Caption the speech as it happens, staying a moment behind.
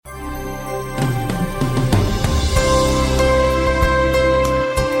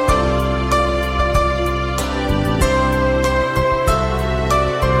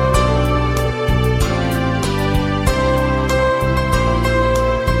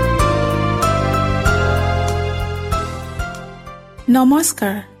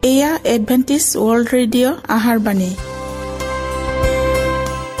নমস্কাৰ, এয়া Adventist world radio' আহাৰবাণী।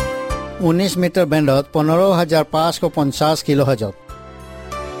 19 metre বেণ্ডত 15,550 কিলোহাৰ্টজত।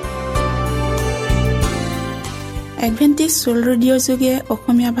 Adventist world radio' যোগে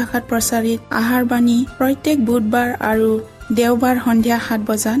অসমীয়া ভাষাত প্ৰচাৰিত আহাৰবাণী প্ৰত্যেক বুধবাৰ আৰু দেওবাৰ সন্ধিয়া 7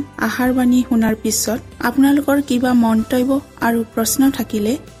 বজাত আহাৰবাণী শুনাৰ পিছত আপোনালোকৰ কিবা মন্তব্য আৰু প্ৰশ্ন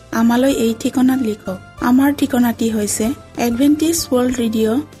থাকিলে আমালৈ এই ঠিকনাত লিখক। আমাৰ ঠিকনাটি হৈছে Adventist world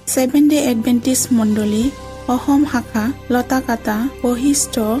radio' 7 day Adventist মণ্ডলী, অসম শাখা, লতাকাটা,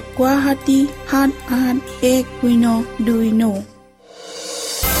 বশিষ্ঠ, গুৱাহাটী 781029।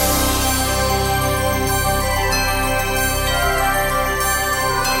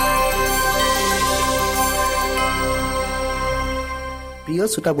 প্ৰিয়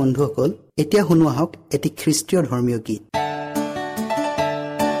শ্ৰোতা বন্ধুসকল, এতিয়া শুনো আহক এটি খ্ৰীষ্টীয় ধৰ্মীয় গীত।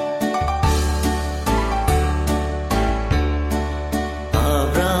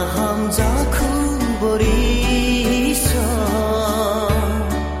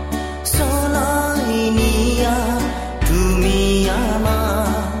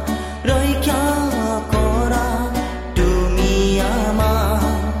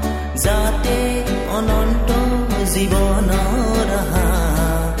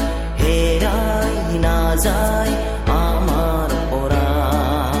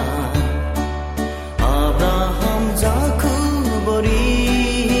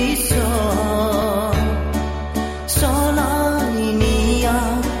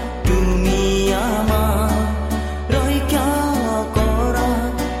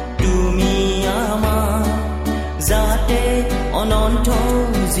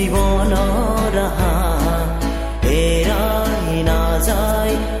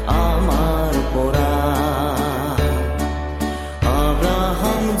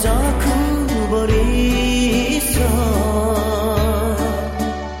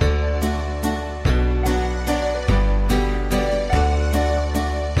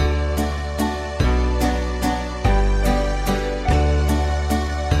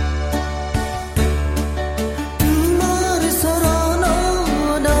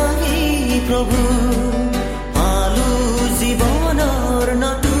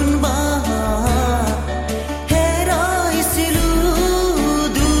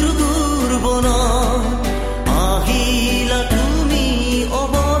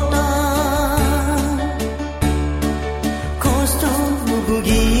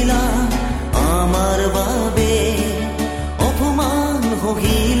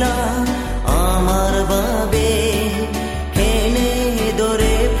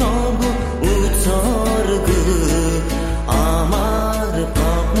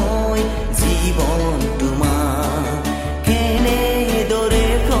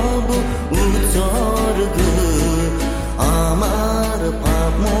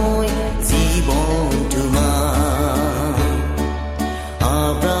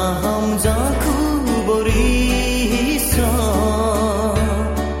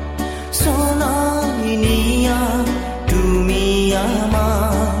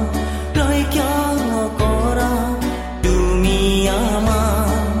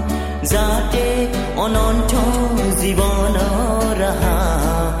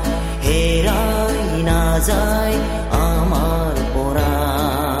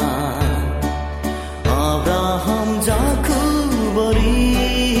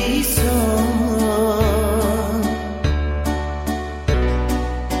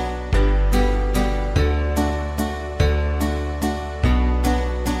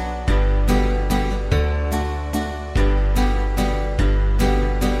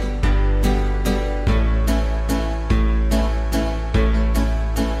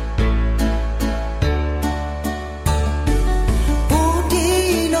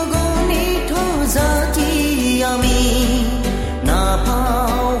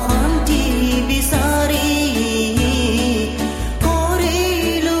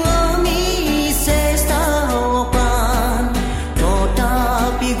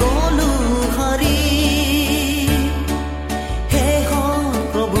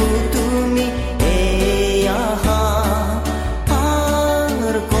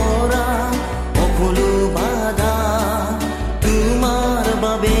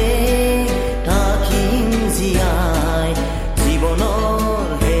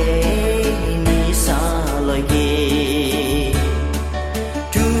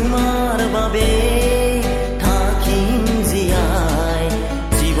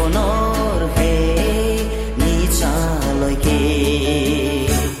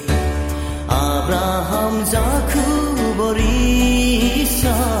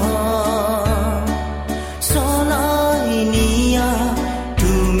 Sola inia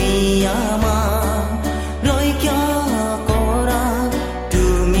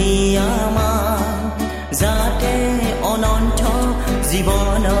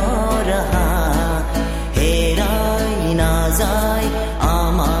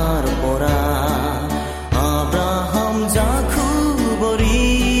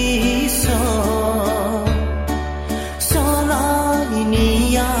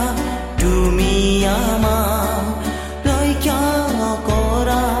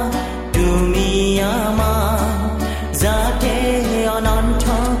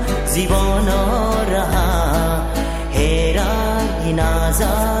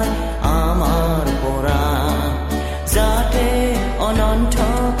নাযায় আমাৰ পৰা, যাতে অনন্ত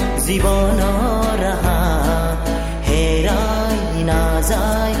জীৱনৰ ৰাহা হেৰাই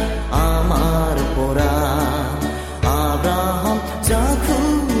নাযায় আমাৰ পৰা। আব্ৰাহাম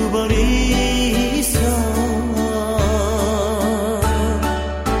জাকোবৰ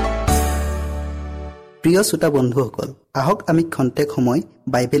প্ৰিয় শ্ৰোতা বন্ধুসকল, আহক আমি খন্তেক সময়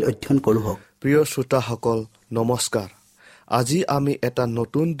বাইবেল অধ্যয়ন কৰোঁ। প্ৰিয় শ্ৰোতাসকল নমস্কাৰ। আজি আমি এটা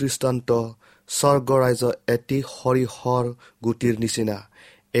নতুন দৃষ্টান্ত, স্বৰ্গ ৰাজ্য এটি সৰিয়হৰ গুটিৰ নিচিনা,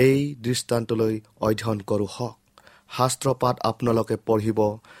 এই দৃষ্টান্তলৈ অধ্যয়ন কৰোঁ হওক। শাস্ত্ৰপাঠ আপোনালোকে পঢ়িব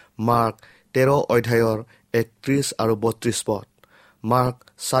মাৰ্ক 13 অধ্যায়ৰ 31 আৰু 32 পদ, মাৰ্ক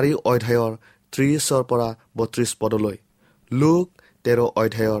 4 অধ্যায়ৰ 30 পৰা 32 পদলৈ, লুক 13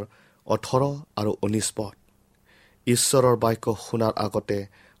 অধ্যায়ৰ 18 আৰু 19 পদ। ঈশ্বৰৰ বাক্য শুনাৰ আগতে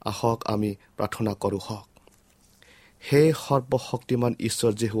আহক আমি প্ৰাৰ্থনা কৰোঁ হওক। হে সৰ্বশক্তিমান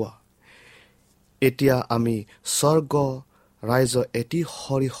ঈশ্বৰ যেহোৱা, এতিয়া আমি স্বৰ্গ ৰাজ্য এটি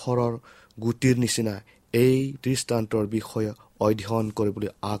সৰিয়হৰ গুটিৰ নিচিনা এই দৃষ্টান্তৰ বিষয়ে অধ্যয়ন কৰিবলৈ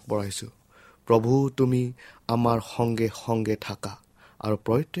আগবঢ়াইছোঁ। প্ৰভু, তুমি আমাৰ সংগে সংগে থাকা আৰু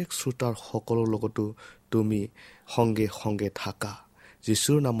প্ৰত্যেক শ্ৰোতাৰ সকলৰ লগতো তুমি সংগে সংগে থাকা।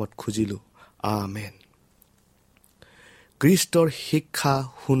 যীশুৰ নামত খুজিলোঁ, আমেন। খ্ৰীষ্টৰ শিক্ষা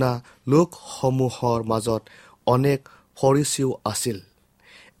শুনা লোকসমূহৰ মাজত অনেক ফৰিচীও আছিল।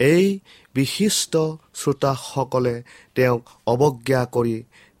 এই বিশিষ্ট শ্ৰোতাসকলে তেওঁক অৱজ্ঞা কৰি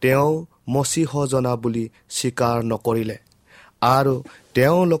তেওঁ মচীহজনা বুলি স্বীকাৰ নকৰিলে আৰু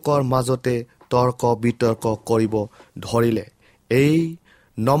তেওঁলোকৰ মাজতে তৰ্ক বিতৰ্ক কৰিব ধৰিলে। এই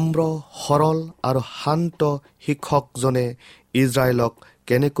নম্ৰ সৰল আৰু শান্ত শিক্ষকজনে ইজৰাইলক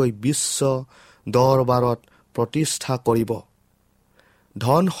কেনেকৈ বিশ্ব দৰবাৰত প্ৰতিষ্ঠা কৰিব,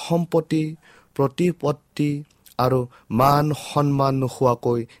 ধন সম্পত্তি প্ৰতিপত্তি আৰু মান সন্মান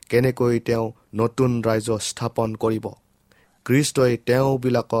নোহোৱাকৈ কেনেকৈ তেওঁ নতুন ৰাজ্য স্থাপন কৰিব। খ্ৰীষ্টই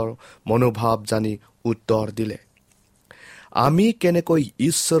তেওঁবিলাকৰ মনোভাৱ জানি উত্তৰ দিলে, আমি কেনেকৈ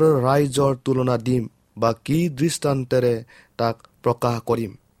ঈশ্বৰৰ ৰাজ্যৰ তুলনা দিম বা কি দৃষ্টান্তেৰে তাক প্ৰকাশ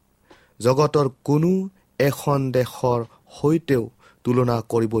কৰিম? জগতৰ কোনো এখন দেশৰ সৈতেও তুলনা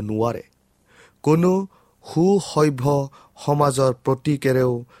কৰিব নোৱাৰে। কোনো সুসভ্য সমাজৰ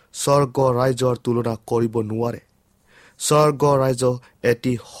প্ৰতীকেৰেও স্বৰ্গ ৰাজ্যৰ তুলনা কৰিব নোৱাৰে। স্বৰ্গ ৰাজ্য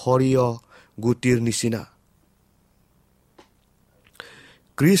এটি সৰিয়হ গুটিৰ নিচিনা।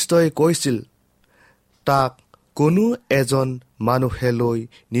 খ্ৰীষ্টই কৈছিল, তাক কোনো এজন মানুহে লৈ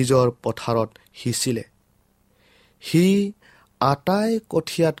নিজৰ পথাৰত সিঁচিলে। সি আটাই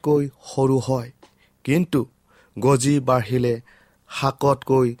কঠীয়াতকৈ সৰু হয়, কিন্তু গজি বাঢ়িলে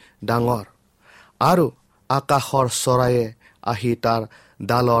শাকতকৈ ডাঙৰ, আৰু আকাশৰ চৰায়ে আহি তাৰ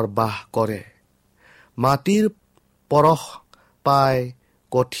ডালৰ বাস কৰে। মাটিৰ পৰশ পাই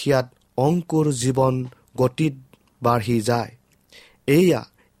কঠীয়াত অংকুৰ জীৱন গতিত বাঢ়ি যায়। এয়া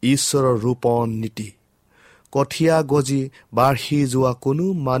ঈশ্বৰৰ ৰোপণ নীতি। কঠীয়া গজি বাঢ়ি যোৱা কোনো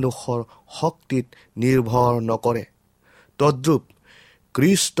মানুহৰ শক্তিত নিৰ্ভৰ নকৰে। তদ্ৰূপ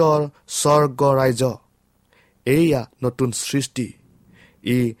খ্ৰীষ্টৰ স্বৰ্গ ৰাজ্য এয়া নতুন সৃষ্টি।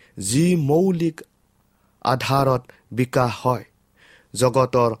 ই যি মৌলিক আধাৰত বিকাশ হয়,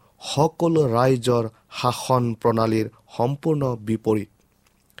 জগতৰ সকলো ৰাজ্যৰ শাসন প্ৰণালীৰ সম্পূৰ্ণ বিপৰীত।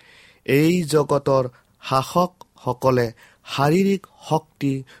 এই জগতৰ শাসকসকলে শাৰীৰিক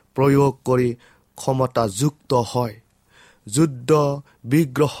শক্তি প্ৰয়োগ কৰি ক্ষমতাযুক্ত হয়। যুদ্ধ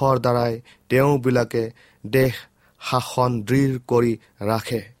বিগ্ৰহৰ দ্বাৰাই তেওঁবিলাকে দেশ শাসন দৃঢ় কৰি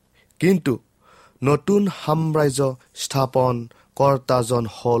ৰাখে। কিন্তু নতুন সাম্ৰাজ্য স্থাপন কৰ্তাজন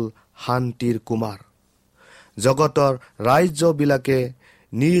হ'ল শান্তিৰ কুমাৰ। জগতৰ ৰাজ্যবিলাকে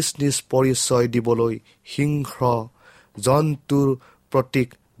নিজ নিজ পৰিচয় দিবলৈ সিংহ জন্তুৰ প্ৰতীক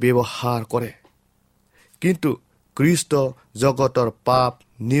ব্যৱহাৰ কৰে। কিন্তু খ্ৰীষ্ট জগতৰ পাপ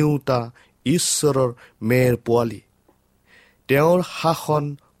নিউতা ঈশ্বৰৰ মেৰ পোৱালি। তেওঁৰ শাসন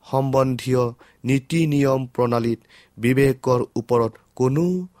সম্বন্ধীয় নীতি নিয়ম প্ৰণালীত বিবেকৰ ওপৰত কোনো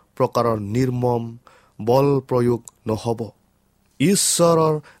প্ৰকাৰৰ নিৰ্মম বল প্ৰয়োগ নহ'ব।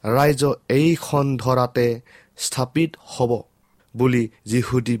 ঈশ্বৰৰ ৰাজ্য এইখন ধৰাতে স্থাপিত হ'ব বুলি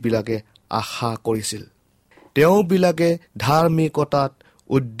যিহুদীবিলাকে আশা কৰিছিল। তেওঁবিলাকে ধাৰ্মিকতাত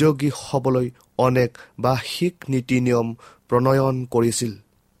উদ্যোগী হ'বলৈ অনেক বাহ্যিক নীতি নিয়ম প্ৰণয়ন কৰিছিল,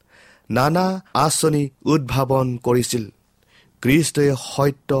 নানা আঁচনি উদ্ভাৱন কৰিছিল। খ্ৰীষ্টই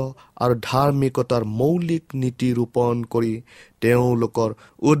সত্য আৰু ধাৰ্মিকতাৰ মৌলিক নীতি ৰূপণ কৰি তেওঁলোকৰ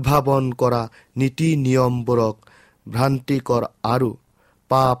উদ্ভাৱন কৰা নীতি নিয়মবোৰক ভ্ৰান্তিকৰ আৰু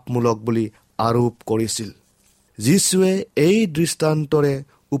পাপমূলক বুলি আৰোপ কৰিছিল। যীশুৱে এই দৃষ্টান্তৰে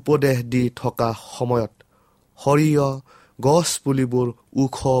উপদেশ দি থকা সময়ত সৰিয়হ গছ পুলিবোৰ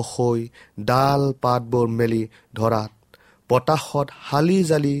ওখ হৈ ডাল পাতবোৰ মেলি ধৰাত বতাহত হালি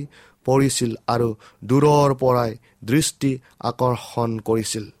জালি পৰিছিল আৰু দূৰৰ পৰাই দৃষ্টি আকৰ্ষণ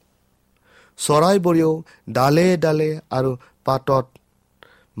কৰিছিল। চৰাইবোৰেও ডালে ডালে আৰু পাতত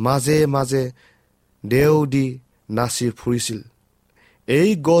মাজে মাজে দেও দি নাচি ফুৰিছিল। এই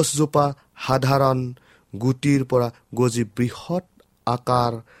গছজোপা সাধাৰণ গুটিৰ পৰা গজি বৃহৎ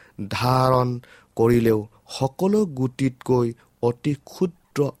আকাৰ ধাৰণ কৰিলেও সকলো গুটিতকৈ অতি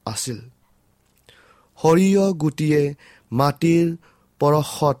ক্ষুদ্ৰ আছিল। সৰিয়হ গুটিয়ে মাটিৰ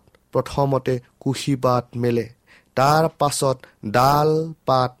পৰশত প্ৰথমতে কুঁহিপাত মেলে, তাৰ পাছত ডাল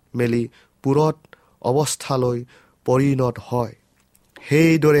পাত মেলি পুৰঠ অৱস্থালৈ পৰিণত হয়।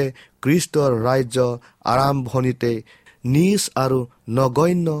 সেইদৰে খ্ৰীষ্টৰ ৰাজ্য আৰম্ভণিতে নিজ আৰু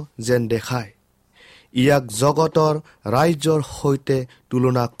নগণ্য যেন দেখায়। ইয়াক জগতৰ ৰাজ্যৰ সৈতে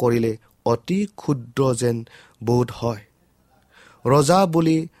তুলনা কৰিলে অতি ক্ষুদ্ৰ যেন বোধ হয়। ৰজা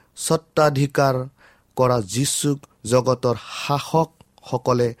বুলি স্বত্বাধিকাৰ কৰা যীশুক জগতৰ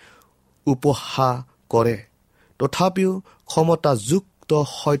শাসকসকলে উপহাস কৰে। তথাপিও ক্ষমতাযুক্ত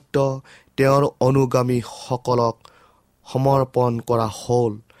সত্য তেওঁৰ অনুগামীসকলক সমৰ্পণ কৰা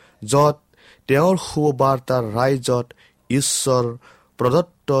হ'ল, য'ত তেওঁৰ সুবাৰ্তাৰ ৰাজ্যত ঈশ্বৰ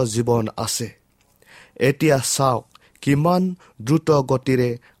প্ৰদত্ত জীৱন আছে। এতিয়া চাওক কিমান দ্ৰুত গতিৰে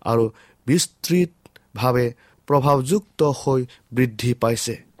আৰু বিস্তৃতভাৱে প্ৰভাৱযুক্ত হৈ বৃদ্ধি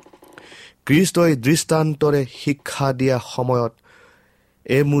পাইছে। খ্ৰীষ্টই দৃষ্টান্তৰে শিক্ষা দিয়া সময়ত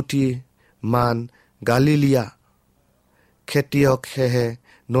এমুঠি মান গালিলিয়া খেতিয়কেহে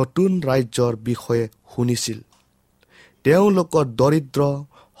নতুন ৰাজ্যৰ বিষয়ে শুনিছিল। তেওঁলোকৰ দৰিদ্ৰ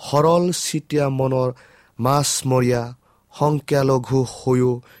সৰল চিতীয়া মনৰ মাছমৰীয়া সংখ্যালঘু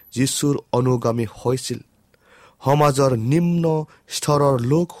হৈও যীশুৰ অনুগামী হৈছিল। সমাজৰ নিম্ন স্তৰৰ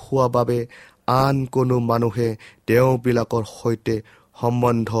লোক হোৱা বাবে আন কোনো মানুহে তেওঁবিলাকৰ সৈতে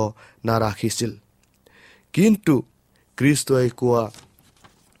সম্বন্ধ নাৰাখিছিল। কিন্তু খ্ৰীষ্টই কোৱা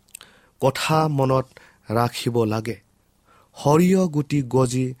কথা মনত ৰাখিব লাগে। সৰিয়হ গুটি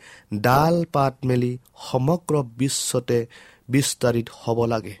গজি ডাল পাত মেলি সমগ্ৰ বিশ্বতে বিস্তাৰিত হ'ব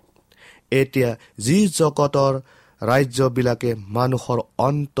লাগে। এতিয়া যি জগতৰ ৰাজ্যবিলাকে মানুহৰ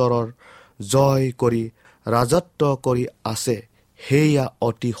অন্তৰৰ জয় কৰি ৰাজত্ব কৰি আছে, সেয়া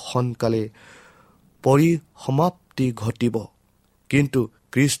অতি সোনকালে পৰিসমাপ্তি ঘটিব। কিন্তু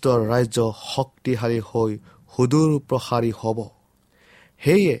খ্ৰীষ্টৰ ৰাজ্য শক্তিশালী হৈ সুদূৰ প্ৰসাৰী হ'ব।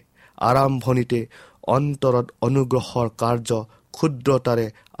 সেয়ে আৰম্ভণিতে অন্তৰত অনুগ্ৰহৰ কাৰ্য ক্ষুদ্ৰতাৰে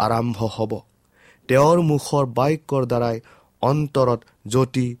আৰম্ভ হ'ব। তেওঁৰ মুখৰ বাক্যৰ দ্বাৰাই অন্তৰত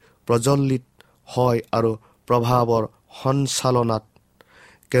জ্যোতি প্ৰজ্বলিত হয় আৰু প্ৰভাৱৰ সঞ্চালনত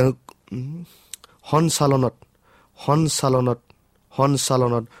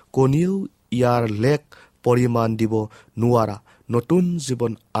কোনেও ইয়াৰ লেখ পৰিমাণ দিব নোৱাৰা নতুন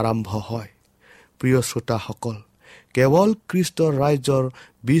জীৱন আৰম্ভ হয়। প্ৰিয় শ্ৰোতাসকল, কেৱল খ্ৰীষ্টৰ ৰাজ্যৰ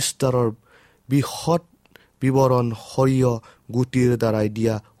বিস্তাৰৰ বিশদ বিৱৰণ সৰিয়হ গুটিৰ দ্বাৰাই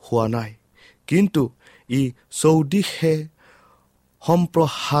দিয়া হোৱা নাই, কিন্তু ই চৌদিশে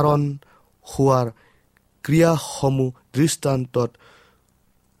সম্প্ৰসাৰণ হোৱাৰ ক্ৰিয়াসমূহ দৃষ্টান্তত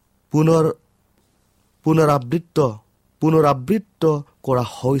পুনৰাবৃত্ত কৰা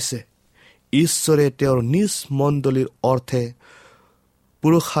হৈছে। ঈশ্বৰে তেওঁৰ নিজ মণ্ডলীৰ অৰ্থে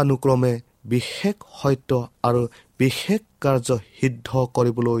পুৰুষানুক্ৰমে বিশেষ সত্য আৰু বিশেষ কাৰ্য সিদ্ধ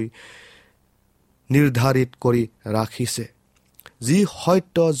কৰিবলৈ নিৰ্ধাৰিত কৰি ৰাখিছে, যি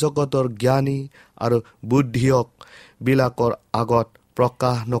সত্য জগতৰ জ্ঞানী আৰু বুদ্ধিয়ক বিলাকৰ আগত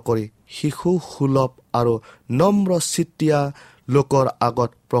প্ৰকাশ নকৰি শিশু সুলভ আৰু নম্ৰ চিতীয়া লোকৰ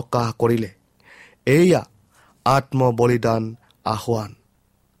আগত প্ৰকাশ কৰিলে। এয়া আত্মবলিদান আহ্বান।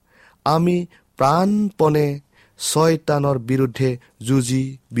 আমি প্ৰাণপণে শয়তানৰ বিৰুদ্ধে যুঁজি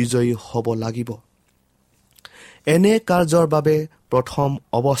বিজয়ী হ'ব লাগিব। এনে কাৰ্যৰ বাবে প্ৰথম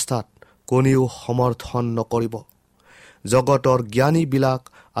অৱস্থাত কোনেও সমৰ্থন নকৰিব। জগতৰ জ্ঞানীবিলাক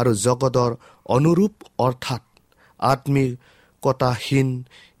আৰু জগতৰ অনুৰূপ অৰ্থাৎ আত্মিকতাহীন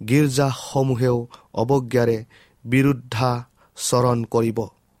গীৰ্জাসমূহেও অৱজ্ঞাৰে বিৰুদ্ধাচৰণ কৰিব।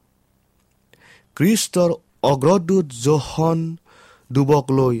 খ্ৰীষ্টৰ অগ্ৰদূত যোহন দুবক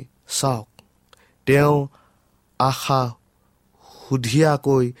লৈ চাওক। তেওঁ আশা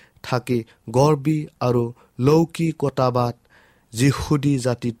সুধীয়াকৈ থাকি গৰ্বী আৰু লৌকিকতাবাদ যিহুদী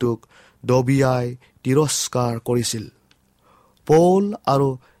জাতিটোক দবিয়াই তিৰস্কাৰ কৰিছিল। পৌল আৰু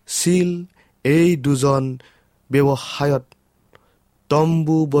চিল এই দুজন ব্যৱসায়ত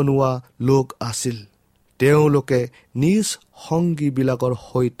তম্বু বনোৱা লোক আছিল। তেওঁলোকে নিজ সংগীবিলাকৰ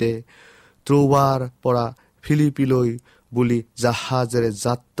সৈতে ত্ৰোৱাৰ পৰা ফিলিপিলৈ বুলি জাহাজেৰে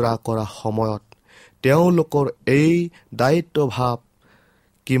যাত্ৰা কৰা সময়ত তেওঁলোকৰ এই দায়িত্বভাৱ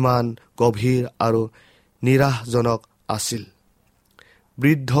কিমান গভীৰ আৰু নিৰাশজনক আছিল।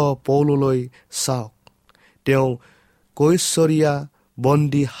 বৃদ্ধ পৌললৈ চাওক, তেওঁ কৈশৰীয়া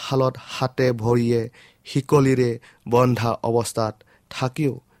বন্দীশালত হাতে ভৰিয়ে শিকলিৰে বন্ধা অৱস্থাত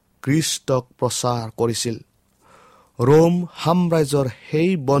থাকিও খ্ৰীষ্টক প্ৰচাৰ কৰিছিল। ৰোম সাম্ৰাজ্যৰ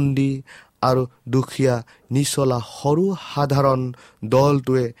সেই বন্দী আৰু দুখীয়া নিচলা সৰু সাধাৰণ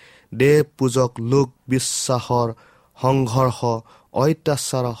দলটোৱে দেৱ পূজক লোক বিশ্বাসৰ সংঘৰ্ষ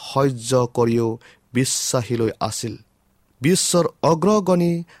অত্যাচাৰ সহ্য কৰিও বিশ্বাসীলৈ আছিল। বিশ্বৰ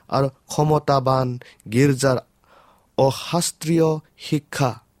অগ্ৰগণী আৰু ক্ষমতাবান গীৰ্জাৰ অশাস্ত্ৰীয়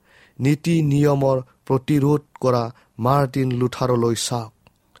শিক্ষা নীতি নিয়মৰ প্ৰতিৰোধ কৰা মাৰ্টিন লুথাৰলৈ চাওক।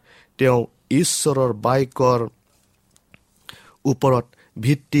 তেওঁ ঈশ্বৰৰ বাক্যৰ ওপৰত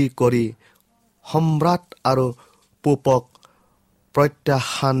ভিত্তি কৰি সম্ৰাট আৰু পোপক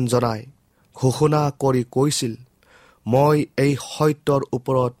প্ৰত্যাখ্যান জনাই ঘোষণা কৰি কৈছিল, মই এই সত্যৰ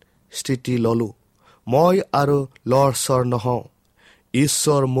ওপৰত স্থিতি ললো। মই আৰু লৰচৰ নহওঁ,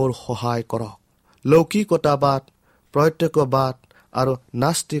 ঈশ্বৰ মোৰ সহায় কৰক। লৌকিকতাবাদ, প্ৰত্যক্ষবাদ আৰু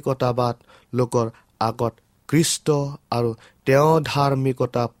নাস্তিকতাবাদ লোকৰ আগত খ্ৰীষ্ট আৰু তেওঁ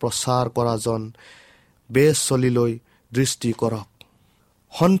ধাৰ্মিকতা প্ৰচাৰ কৰাজন বেচলিলৈ দৃষ্টি কৰক।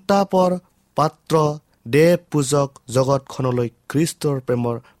 সন্তাপৰ পাত্ৰ দেৱ পূজক জগতখনলৈ খ্ৰীষ্টৰ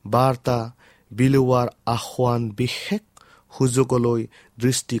প্ৰেমৰ বাৰ্তা বিলোৱাৰ আহ্বান বিশেষ সুযোগলৈ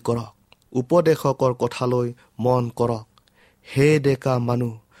দৃষ্টি কৰক। উপদেশকৰ কথালৈ মন কৰক। হে ডেকা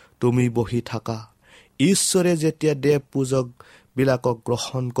মানুহ, তুমি বহি থাকা। ঈশ্বৰে যেতিয়া দেৱ পূজকবিলাকক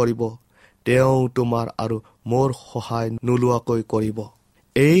গ্ৰহণ কৰিব, তেওঁ তোমাৰ আৰু মোৰ সহায় নোলোৱাকৈ কৰিব।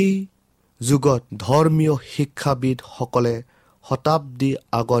 এই যুগত ধৰ্মীয় শিক্ষাবিদসকলে শতাব্দী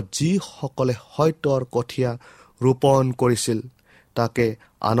আগত যিসকলে সত্যৰ কঠীয়া ৰোপণ কৰিছিল, তাকে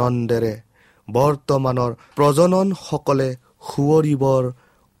আনন্দেৰে বৰ্তমানৰ প্ৰজননসকলে সুঁৱৰিবৰ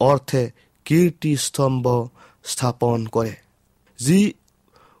অৰ্থে কীৰ্তিস্তম্ভ স্থাপন কৰে। যি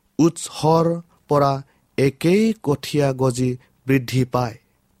উৎসৰ পৰা একেই কঠীয়া গজি বৃদ্ধি পাই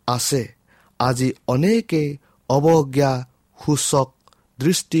আছে, আজি অনেকেই অৱজ্ঞা সূচক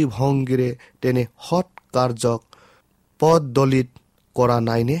দৃষ্টিভংগীৰে তেনে সৎ কাৰ্যক পদদলিত কৰা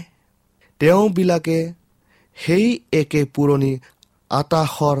নাইনে? তেওঁবিলাকে সেই একে পুৰণি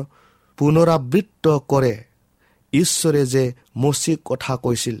আতাসৰ পুনৰাবৃত্ত কৰে। ঈশ্বৰে যে মচিক কথা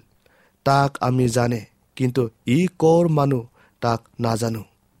কৈছিল, তাক আমি জানে, কিন্তু ই কৰ মানুহ তাক নাজানো।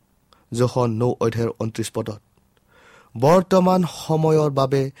 যোহন 9:29। বৰ্তমান সময়ৰ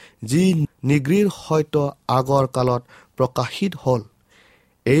বাবে যি নিগৃঢ় সত্য আগৰ কালত প্ৰকাশিত হ'ল,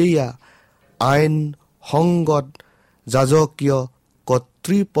 এয়া আইন সংগত যাজকীয়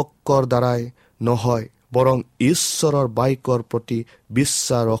কৰ্তৃপক্ষৰ দ্বাৰাই নহয়, বৰং ঈশ্বৰৰ বাক্যৰ প্ৰতি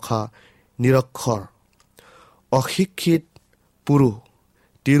বিশ্বাস ৰখা নিৰক্ষৰ অশিক্ষিত পুৰুষ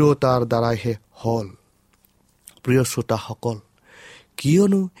তিৰোতাৰ দ্বাৰাইহে হ'ল। প্ৰিয় শ্ৰোতাসকল,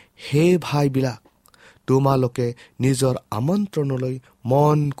 কিয়নো সেই ভাইবিলাক তোমালোকে নিজৰ আমন্ত্ৰণলৈ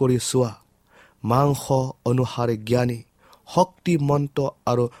মন কৰি চোৱা। মাংস অনুসাৰে জ্ঞানী, শক্তিমন্ত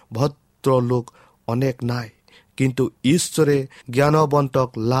আৰু ভদ্ৰ লোক অনেক নাই, কিন্তু ঈশ্বৰে জ্ঞানৱন্তক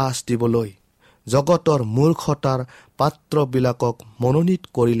লাজ দিবলৈ জগতৰ মূৰ্খতাৰ পাত্ৰবিলাকক মনোনীত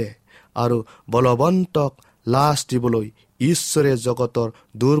কৰিলে, আৰু বলৱন্তক লাজ দিবলৈ ঈশ্বৰে জগতৰ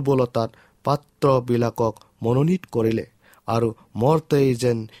দুৰ্বলতাত পাত্ৰবিলাকক মনোনীত কৰিলে, আৰু মৰ্তেই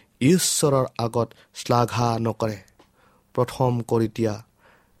যেন ঈশ্বৰৰ আগত শ্লাঘা নকৰে। প্ৰথম কৰিন্তিয়া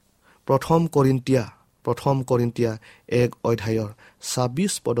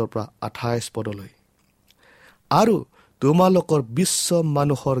 1:26-28। আৰু তোমালোকৰ বিশ্ব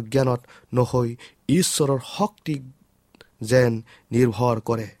মানুহৰ জ্ঞানত নহৈ ঈশ্বৰৰ শক্তি যেন নিৰ্ভৰ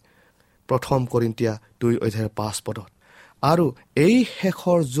কৰে। প্ৰথম কৰিন্তিয়া 2:5। আৰু এই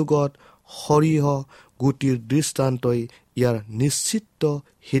শেষৰ যুগত সৰিয়হ গুটিৰ দৃষ্টান্তই ইয়াৰ নিশ্চিত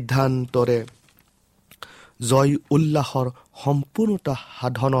সিদ্ধান্তৰে জয় উল্লাসৰ সম্পূৰ্ণতা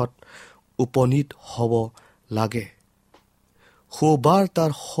সাধনত উপনীত হ'ব লাগে।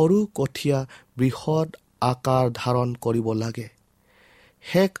 সুবাৰ্তাৰ সৰু কঠীয়া বৃহৎ আকাৰ ধাৰণ কৰিব লাগে।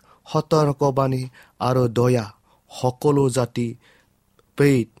 শেষ সতৰ্কবাণী আৰু দয়া সকলো জাতি,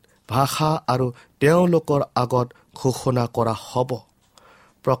 পেইড, ভাষা আৰু তেওঁলোকৰ আগত ঘোষণা কৰা হ'ব।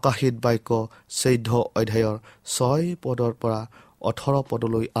 প্ৰকাশিত বাক্য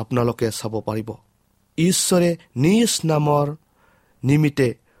 14:6-18 আপোনালোকে চাব পাৰিব। ঈশ্বৰে নিজ নামৰ নিমিত্তে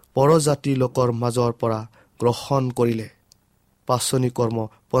পৰজাতি লোকৰ মাজৰ পৰা গ্ৰহণ কৰিলে। পাচনি কৰ্ম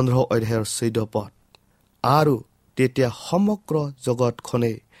 15:14। আৰু তেতিয়া সমগ্ৰ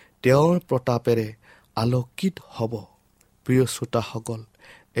জগতখনেই তেওঁৰ প্ৰতাপেৰে আলোকিত হ'ব। প্ৰিয় শ্ৰোতাসকল,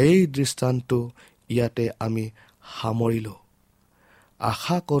 এই দৃষ্টান্ত ইয়াতে আমি সামৰিলোঁ।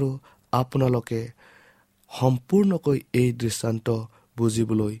 আশা কৰোঁ আপোনালোকে সম্পূৰ্ণকৈ এই দৃষ্টান্ত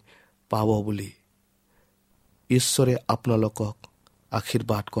বুজিবলৈ পাব বুলি। ঈশ্বৰে আপোনালোকক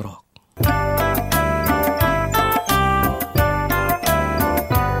আশীৰ্বাদ কৰক।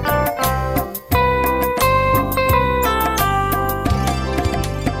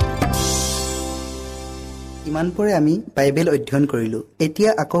 ইমানপৰে আমি বাইবেল অধ্যয়ন কৰিলোঁ।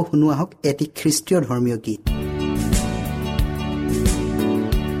 এতিয়া আকৌ শুনো আহক এটি খ্ৰীষ্টীয় ধৰ্মীয় গীত।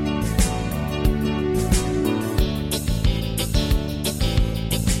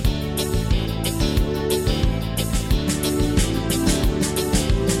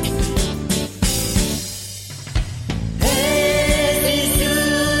 হে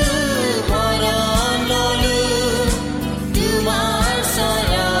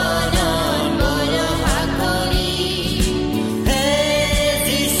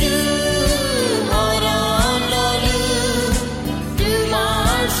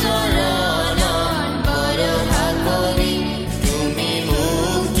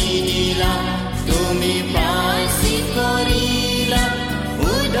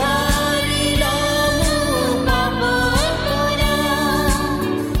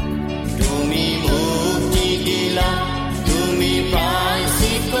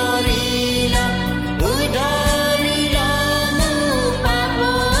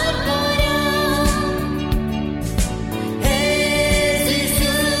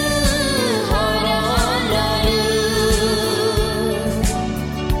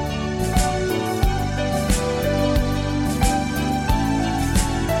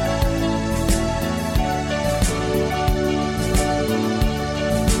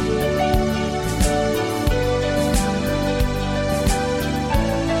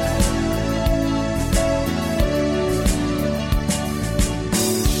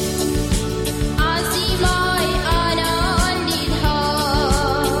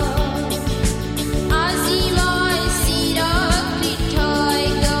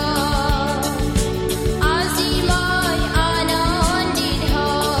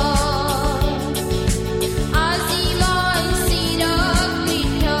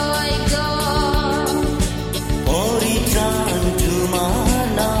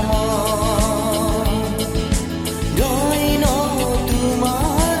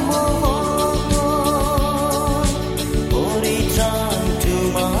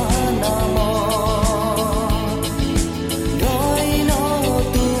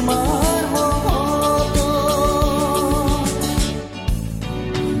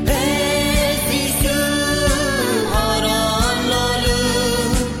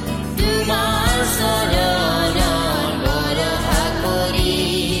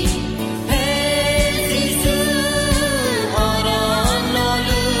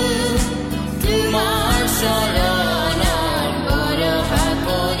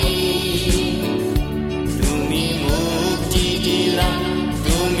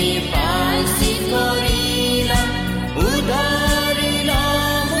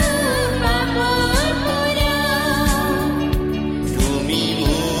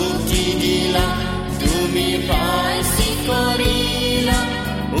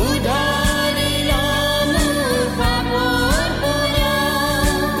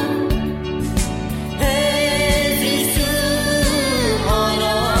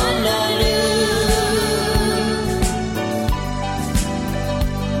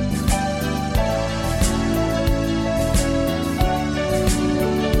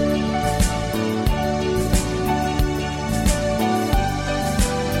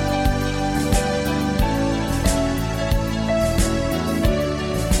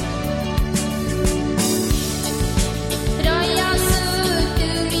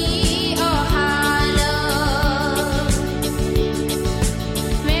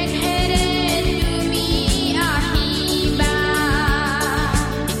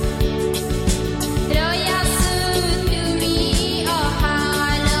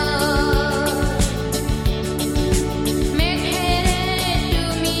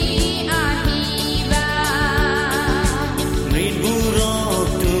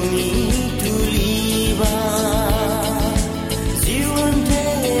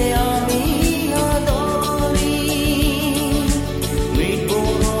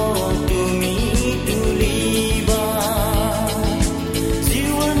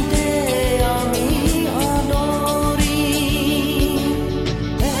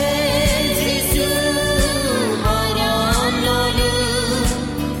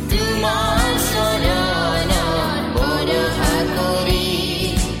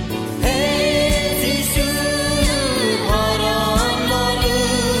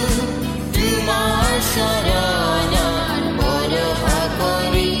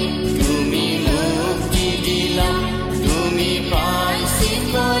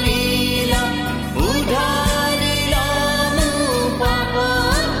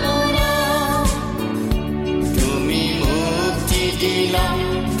কৰিলা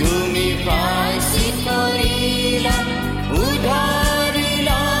তুমি প্ৰায়শ্চিত কৰিলা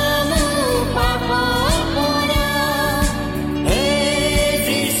উদ্ধাৰিলা মোক পাপৰ পৰা হে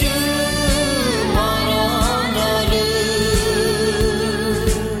যীশু মৰণলৈ।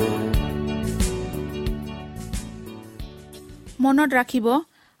 মনত ৰাখিব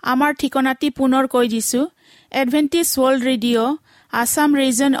আমাৰ ঠিকনাটি পুনৰ কৈ দিছো Adventist world radio' Assam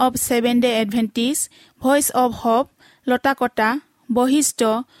region of seven day Adventist voice of hope Latakata বৈশিষ্ট্য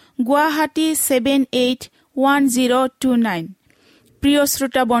গুৱাহাটী 781029। প্ৰিয়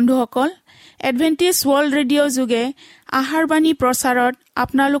শ্ৰোতা বন্ধুসকল, এডভেণ্টিজ ৱৰ্ল্ড ৰেডিঅ' যোগে আহাৰবাণী প্ৰচাৰত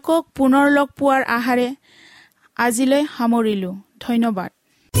আপোনালোকক পুনৰ লগ পোৱাৰ আশাৰে আজিলৈ সামৰিলো। ধন্যবাদ।